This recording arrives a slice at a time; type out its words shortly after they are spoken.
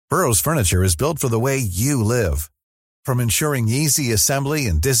Burrow's furniture is built for the way you live. From ensuring easy assembly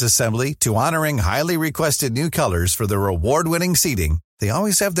and disassembly to honoring highly requested new colors for their award-winning seating, they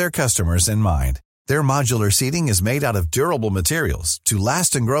always have their customers in mind. Their modular seating is made out of durable materials to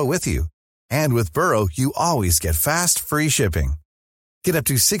last and grow with you. And with Burrow, you always get fast, free shipping. Get up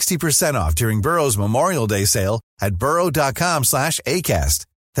to 60% off during Burrow's Memorial Day sale at burrow.com/ACAST.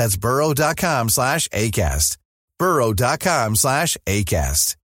 That's burrow.com/ACAST.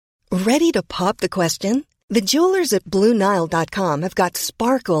 burrow.com/ACAST. Ready to pop the question? The jewelers at BlueNile.com have got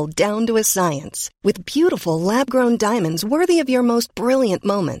sparkle down to a science with beautiful lab-grown diamonds worthy of your most brilliant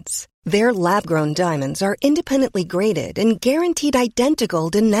moments. Their lab-grown diamonds are independently graded and guaranteed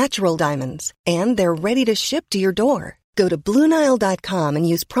identical to natural diamonds, and they're ready to ship to your door. Go to BlueNile.com and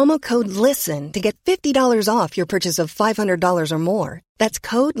use promo code LISTEN to get $50 off your purchase of $500 or more. That's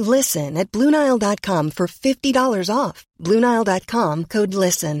code LISTEN at BlueNile.com for $50 off. BlueNile.com, code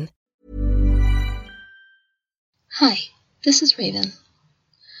LISTEN. Hi, this is Raven.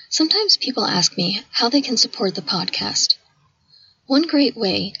 Sometimes people ask me how they can support the podcast. One great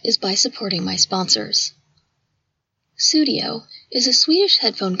way is by supporting my sponsors. Sudio is a Swedish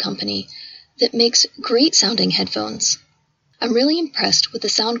headphone company that makes great-sounding headphones. I'm really impressed with the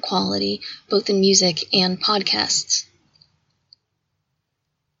sound quality both in music and podcasts.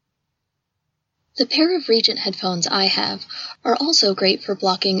 The pair of Regent headphones I have are also great for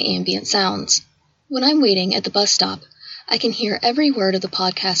blocking ambient sounds. When I'm waiting at the bus stop, I can hear every word of the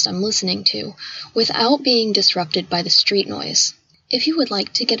podcast I'm listening to without being disrupted by the street noise. If you would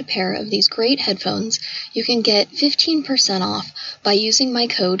like to get a pair of these great headphones, you can get 15% off by using my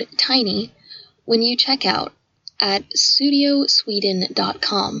code TINY when you check out at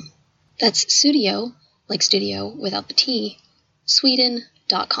studiosweden.com. That's studio, like studio without the T,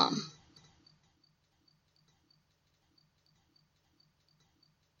 sweden.com.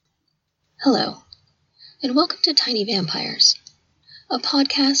 Hello, and welcome to Tiny Vampires, a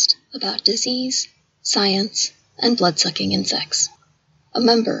podcast about disease, science, and blood-sucking insects. A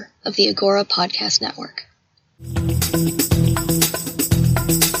member of the Agora Podcast Network.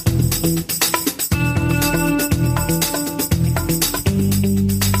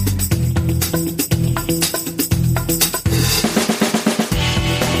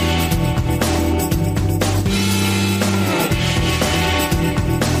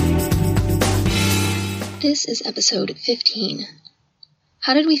 This is episode 15.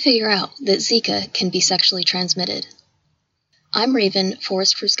 How did we figure out that Zika can be sexually transmitted? I'm Raven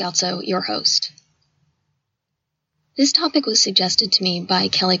Forrest Fruscalzo, your host. This topic was suggested to me by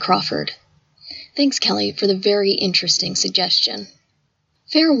Kelly Crawford. Thanks, Kelly, for the very interesting suggestion.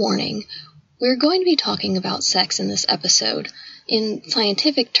 Fair warning, we're going to be talking about sex in this episode, in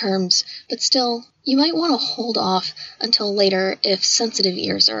scientific terms, but still, you might want to hold off until later if sensitive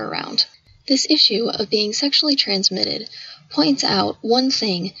ears are around. This issue of being sexually transmitted points out one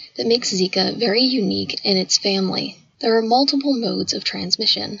thing that makes Zika very unique in its family. There are multiple modes of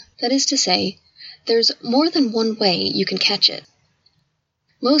transmission. That is to say, there's more than one way you can catch it.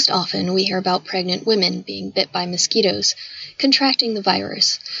 Most often, we hear about pregnant women being bit by mosquitoes, contracting the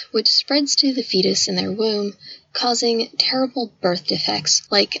virus, which spreads to the fetus in their womb, causing terrible birth defects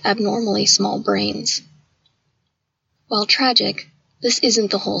like abnormally small brains. While tragic, this isn't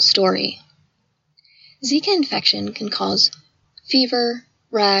the whole story. Zika infection can cause fever,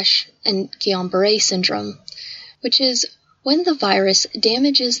 rash, and Guillain-Barré syndrome, which is when the virus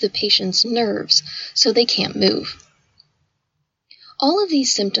damages the patient's nerves so they can't move. All of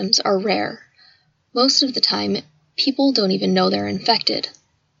these symptoms are rare. Most of the time, people don't even know they're infected.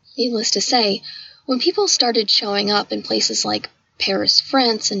 Needless to say, when people started showing up in places like Paris,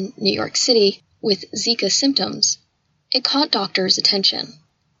 France, and New York City with Zika symptoms, it caught doctors' attention.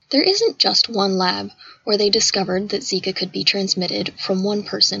 There isn't just one lab where they discovered that Zika could be transmitted from one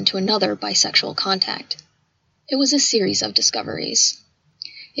person to another by sexual contact. It was a series of discoveries.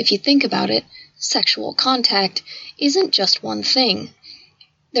 If you think about it, sexual contact isn't just one thing.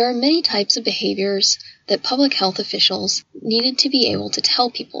 There are many types of behaviors that public health officials needed to be able to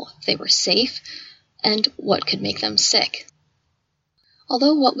tell people if they were safe and what could make them sick.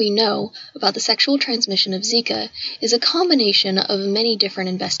 Although what we know about the sexual transmission of Zika is a combination of many different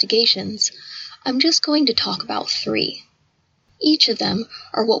investigations, I'm just going to talk about 3. Each of them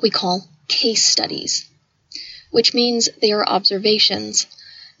are what we call case studies, which means they are observations,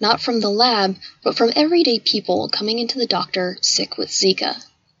 not from the lab, but from everyday people coming into the doctor sick with Zika.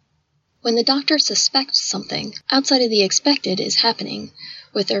 When the doctor suspects something outside of the expected is happening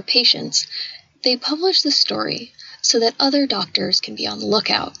with their patients, they publish the story so that other doctors can be on the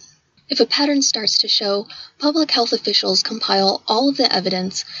lookout. If a pattern starts to show, public health officials compile all of the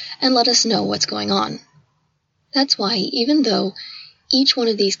evidence and let us know what's going on. That's why, even though each one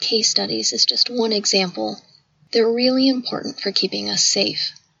of these case studies is just one example, they're really important for keeping us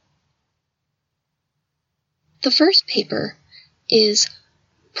safe. The first paper is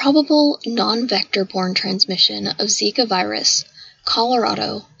Probable Non-Vector-Borne Transmission of Zika Virus,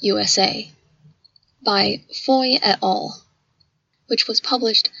 Colorado, USA, by Foy et al., which was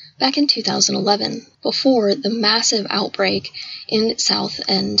published back in 2011, before the massive outbreak in South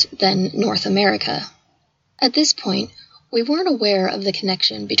and then North America. At this point, we weren't aware of the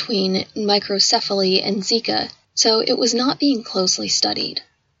connection between microcephaly and Zika, so it was not being closely studied.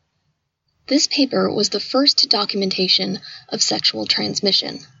 This paper was the first documentation of sexual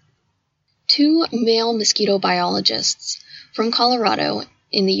transmission. 2 male mosquito biologists from Colorado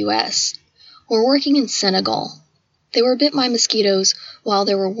in the U.S. were working in Senegal. They were bit by mosquitoes while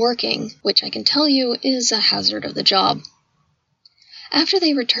they were working, which I can tell you is a hazard of the job. After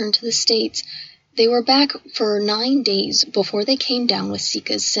they returned to the States, they were back for 9 days before they came down with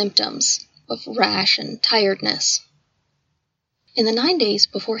Zika's symptoms of rash and tiredness. In the 9 days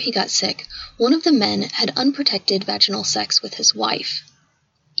before he got sick, one of the men had unprotected vaginal sex with his wife.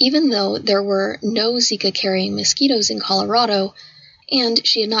 Even though there were no Zika-carrying mosquitoes in Colorado, and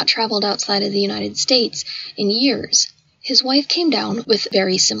she had not traveled outside of the United States in years, his wife came down with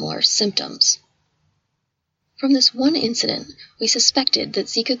very similar symptoms. From this one incident, we suspected that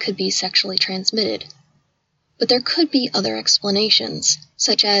Zika could be sexually transmitted. But there could be other explanations,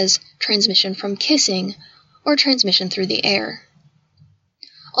 such as transmission from kissing or transmission through the air.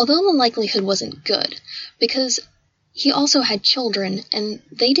 Although the likelihood wasn't good, because he also had children and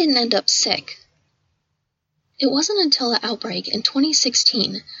they didn't end up sick. It wasn't until the outbreak in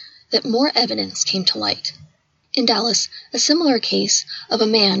 2016 that more evidence came to light. In Dallas, a similar case of a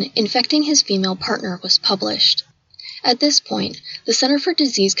man infecting his female partner was published. At this point, the Center for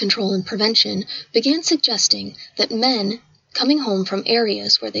Disease Control and Prevention began suggesting that men coming home from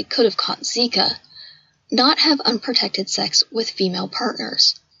areas where they could have caught Zika not have unprotected sex with female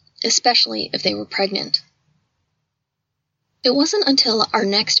partners, especially if they were pregnant. It wasn't until our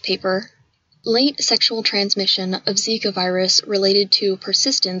next paper, Late Sexual Transmission of Zika Virus Related to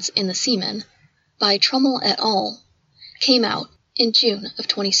Persistence in the Semen, by Trummel et al., came out in June of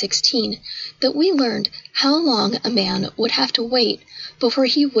 2016, that we learned how long a man would have to wait before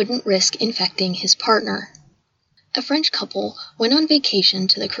he wouldn't risk infecting his partner. A French couple went on vacation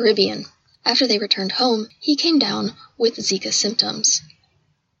to the Caribbean. After they returned home, he came down with Zika symptoms.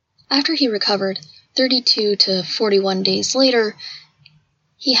 After he recovered, 32 to 41 days later,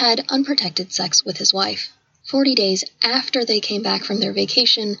 he had unprotected sex with his wife. 40 days after they came back from their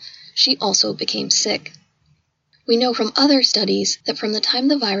vacation, she also became sick. We know from other studies that from the time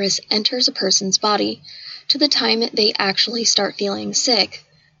the virus enters a person's body to the time they actually start feeling sick,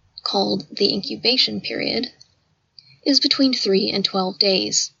 called the incubation period, is between 3 and 12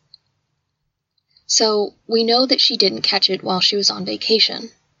 days. So we know that she didn't catch it while she was on vacation.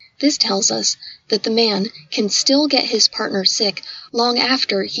 This tells us that the man can still get his partner sick long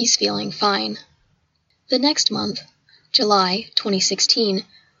after he's feeling fine. The next month, July 2016,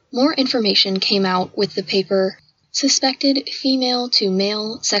 more information came out with the paper Suspected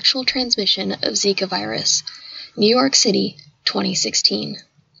Female-to-Male Sexual Transmission of Zika Virus, New York City, 2016,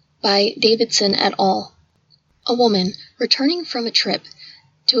 by Davidson et al. A woman returning from a trip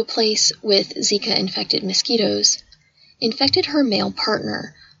to a place with Zika-infected mosquitoes infected her male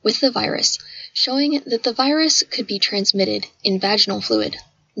partner with the virus, showing that the virus could be transmitted in vaginal fluid,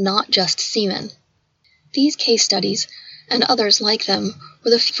 not just semen. These case studies, and others like them, were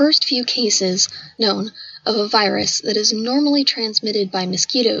the first few cases known of a virus that is normally transmitted by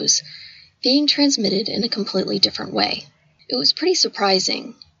mosquitoes being transmitted in a completely different way. It was pretty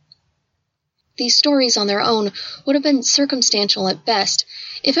surprising. These stories on their own would have been circumstantial at best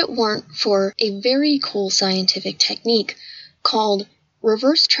if it weren't for a very cool scientific technique called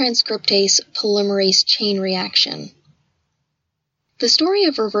reverse transcriptase polymerase chain reaction. The story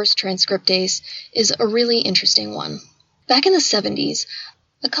of reverse transcriptase is a really interesting one. Back in the 70s,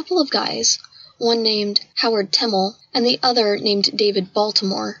 a couple of guys, one named Howard Temmel and the other named David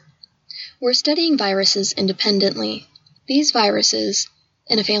Baltimore, were studying viruses independently. These viruses,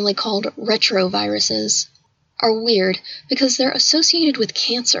 in a family called retroviruses, are weird because they're associated with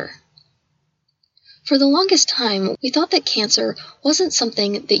cancer. For the longest time, we thought that cancer wasn't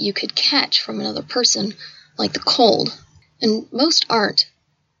something that you could catch from another person, like the cold, and most aren't.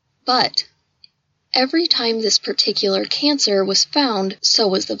 But every time this particular cancer was found, so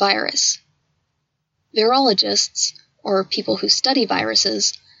was the virus. Virologists, or people who study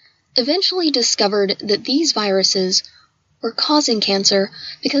viruses, eventually discovered that these viruses were causing cancer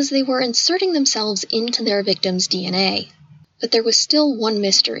because they were inserting themselves into their victims' DNA. But there was still one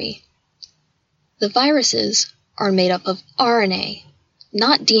mystery. The viruses are made up of RNA,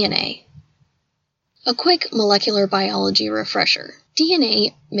 not DNA. A quick molecular biology refresher.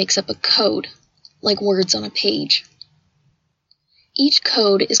 DNA makes up a code, like words on a page. Each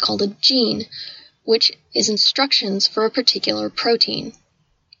code is called a gene, which is instructions for a particular protein.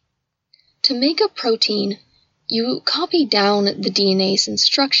 To make a protein, you copy down the DNA's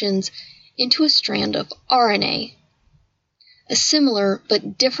instructions into a strand of RNA, a similar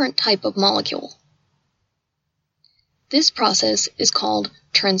but different type of molecule. This process is called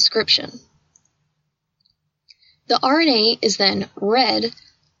transcription. The RNA is then read,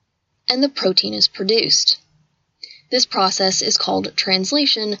 and the protein is produced. This process is called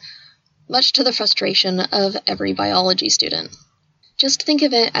translation, much to the frustration of every biology student. Just think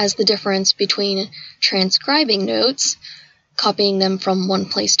of it as the difference between transcribing notes, copying them from one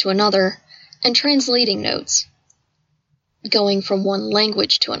place to another, and translating notes, going from one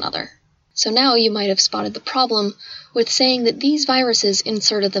language to another. So now you might have spotted the problem with saying that these viruses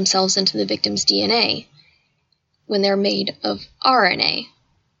inserted themselves into the victim's DNA when they're made of RNA.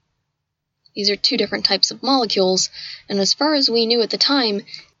 These are two different types of molecules, and as far as we knew at the time,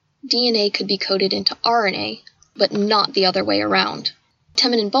 DNA could be coded into RNA, but not the other way around.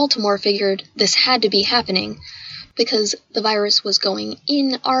 Temin in Baltimore figured this had to be happening because the virus was going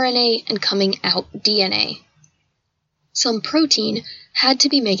in RNA and coming out DNA. Some protein had to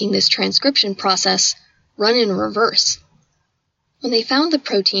be making this transcription process run in reverse. When they found the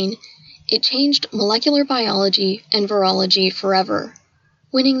protein, it changed molecular biology and virology forever,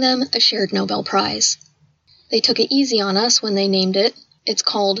 winning them a shared Nobel Prize. They took it easy on us when they named it. It's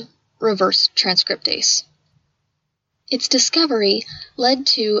called reverse transcriptase. Its discovery led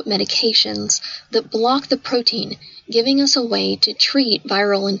to medications that block the protein, giving us a way to treat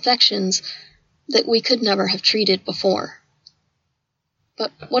viral infections that we could never have treated before.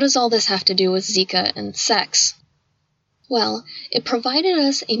 But what does all this have to do with Zika and sex? Well, it provided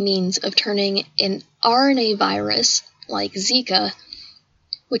us a means of turning an RNA virus, like Zika,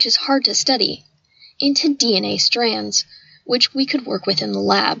 which is hard to study, into DNA strands, which we could work with in the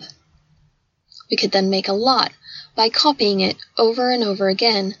lab. We could then make a lot by copying it over and over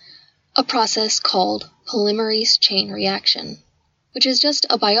again, a process called polymerase chain reaction, which is just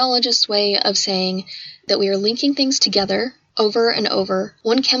a biologist's way of saying that we are linking things together over and over,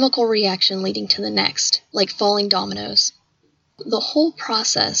 one chemical reaction leading to the next, like falling dominoes. The whole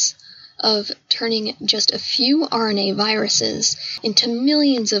process of turning just a few RNA viruses into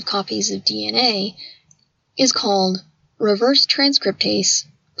millions of copies of DNA is called reverse transcriptase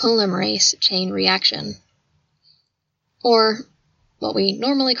polymerase chain reaction. Or, what we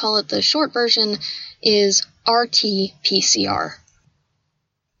normally call it, the short version, is RT-PCR.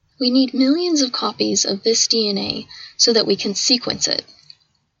 We need millions of copies of this DNA so that we can sequence it.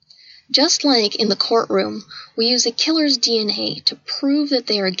 Just like in the courtroom, we use a killer's DNA to prove that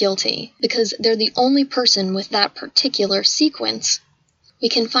they are guilty because they're the only person with that particular sequence. We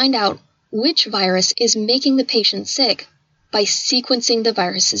can find out which virus is making the patient sick by sequencing the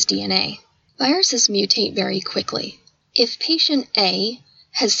virus's DNA. Viruses mutate very quickly. If patient A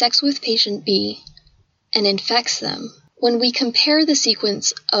has sex with patient B and infects them, when we compare the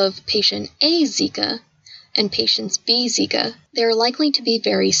sequence of patient A's Zika and patient B's Zika, they are likely to be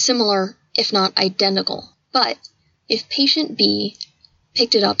very similar, if not identical. But if patient B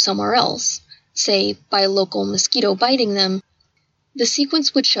picked it up somewhere else, say by a local mosquito biting them, the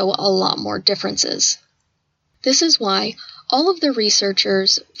sequence would show a lot more differences. This is why all of the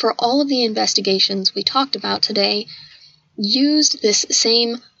researchers for all of the investigations we talked about today used this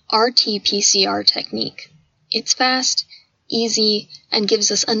same RT-PCR technique. It's fast, easy, and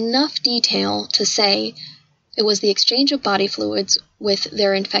gives us enough detail to say it was the exchange of body fluids with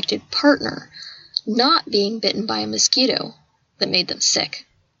their infected partner, not being bitten by a mosquito, that made them sick.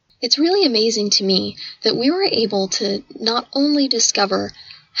 It's really amazing to me that we were able to not only discover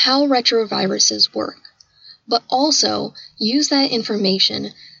how retroviruses work, but also use that information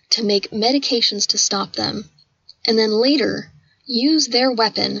to make medications to stop them, and then later use their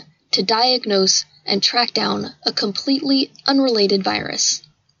weapon to diagnose and track down a completely unrelated virus,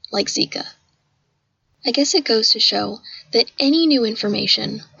 like Zika. I guess it goes to show that any new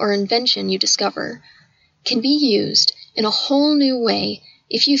information or invention you discover can be used in a whole new way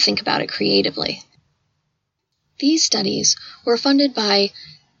if you think about it creatively. These studies were funded by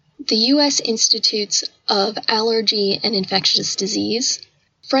the U.S. Institutes of Allergy and Infectious Disease,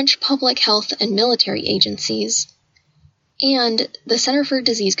 French public health and military agencies, and the Center for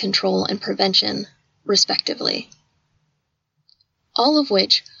Disease Control and Prevention, respectively. All of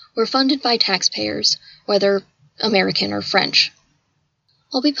which were funded by taxpayers, whether American or French.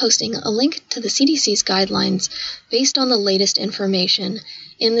 I'll be posting a link to the CDC's guidelines based on the latest information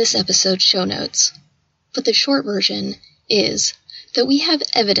in this episode's show notes. But the short version is that we have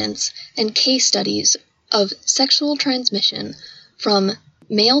evidence and case studies of sexual transmission from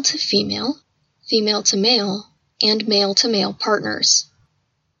male to female, female to male, and male to male partners.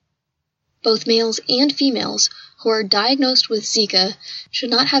 Both males and females who are diagnosed with Zika should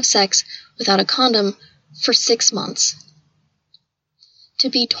not have sex without a condom for 6 months. To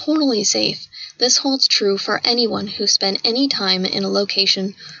be totally safe, this holds true for anyone who spent any time in a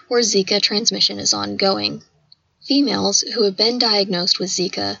location where Zika transmission is ongoing. Females who have been diagnosed with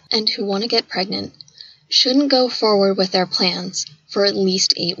Zika and who want to get pregnant shouldn't go forward with their plans for at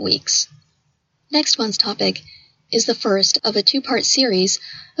least 8 weeks. Next month's topic is the first of a 2-part series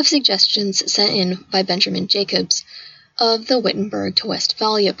of suggestions sent in by Benjamin Jacobs of the Wittenberg to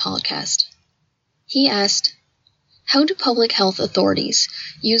Westphalia podcast. He asked, how do public health authorities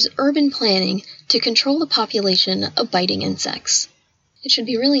use urban planning to control the population of biting insects? It should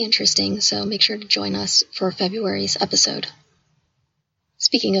be really interesting, so make sure to join us for February's episode.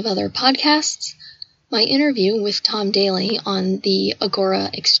 Speaking of other podcasts, my interview with Tom Daly on the Agora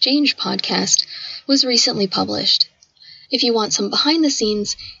Exchange podcast was recently published. If you want some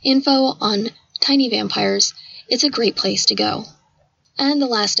behind-the-scenes info on tiny vampires, it's a great place to go. And the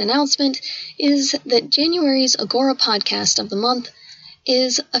last announcement is that January's Agora podcast of the month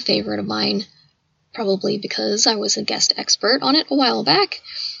is a favorite of mine, probably because I was a guest expert on it a while back.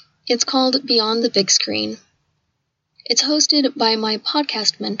 It's called Beyond the Big Screen. It's hosted by my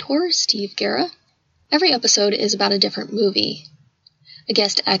podcast mentor, Steve Guerra. Every episode is about a different movie. A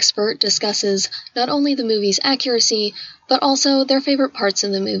guest expert discusses not only the movie's accuracy, but also their favorite parts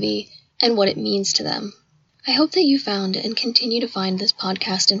of the movie and what it means to them. I hope that you found and continue to find this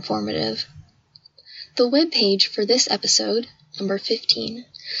podcast informative. The webpage for this episode, number 15,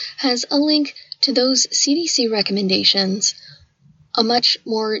 has a link to those CDC recommendations, a much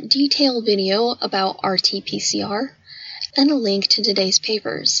more detailed video about RT-PCR, and a link to today's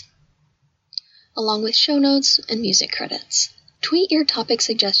papers, along with show notes and music credits. Tweet your topic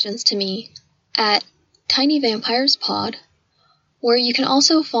suggestions to me at tinyvampirespod, where you can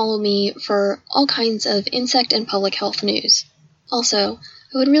also follow me for all kinds of insect and public health news. Also,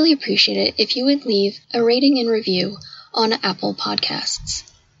 I would really appreciate it if you would leave a rating and review on Apple Podcasts.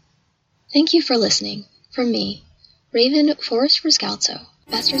 Thank you for listening. From me, Raven Forrest Ruscalzo,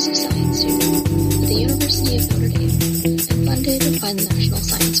 Masters of Science student at the University of Notre Dame and funded by the National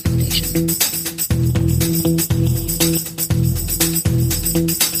Science Foundation.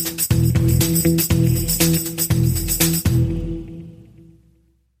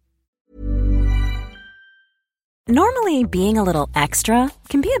 Normally, being a little extra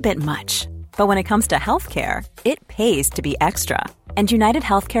can be a bit much, but when it comes to healthcare, it pays to be extra. And United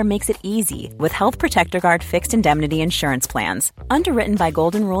Healthcare makes it easy with Health Protector Guard fixed indemnity insurance plans. Underwritten by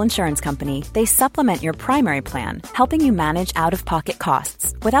Golden Rule Insurance Company, they supplement your primary plan, helping you manage out-of-pocket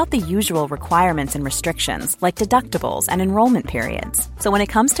costs without the usual requirements and restrictions like deductibles and enrollment periods. So when it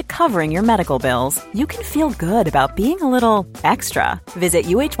comes to covering your medical bills, you can feel good about being a little extra. Visit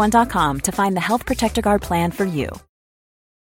uh1.com to find the Health Protector Guard plan for you.